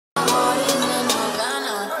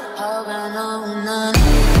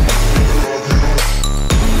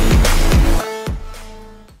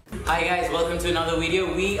Hi guys, welcome to another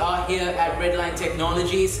video. We are here at Redline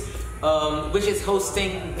Technologies, which is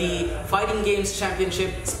hosting the Fighting Games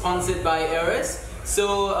Championship sponsored by AORUS.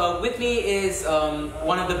 So with me is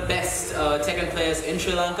one of the best Tekken players in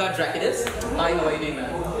Sri Lanka, Drakidus. Hi, how are you doing,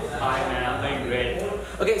 man? Hi man, I'm doing great.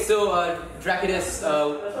 Okay, so Drakidus,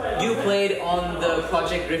 you played on the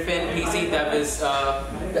Project Griffin PC that was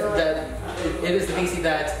it was the PC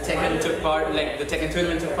that Tekken took part, like the Tekken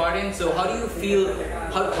tournament took part in. So how do you feel?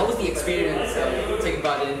 How was the experience taking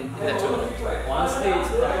part in that tournament? Honestly,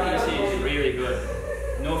 the PC is really good.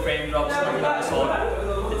 No frame drops, nothing of the sort.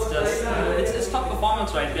 It's just it's top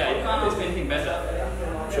performance right there. You can't ask for anything better.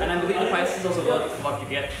 And I believe the price is also worth what you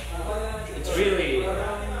get. It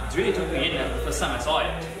really took me in the first time I saw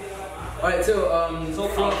it. Alright, so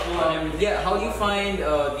yeah, how do you find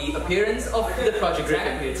the appearance of the Project Griffin?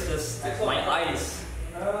 Exactly, it's just my eyes.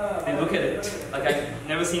 They look at it like I've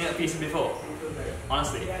never seen a piece before.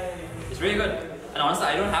 Honestly, it's really good. And honestly,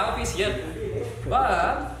 I don't have a piece yet,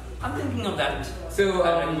 but I'm thinking of that. So,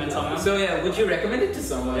 yeah, would you recommend it to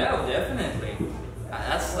someone? Yeah, definitely.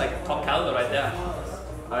 That's like top caliber right there.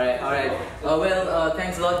 Alright.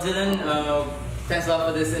 Thanks a lot, Dylan. Thanks a lot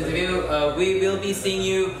for this interview. We will be seeing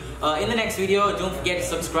you in the next video. Don't forget to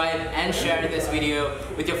subscribe and share this video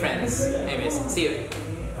with your friends. Anyways, see you.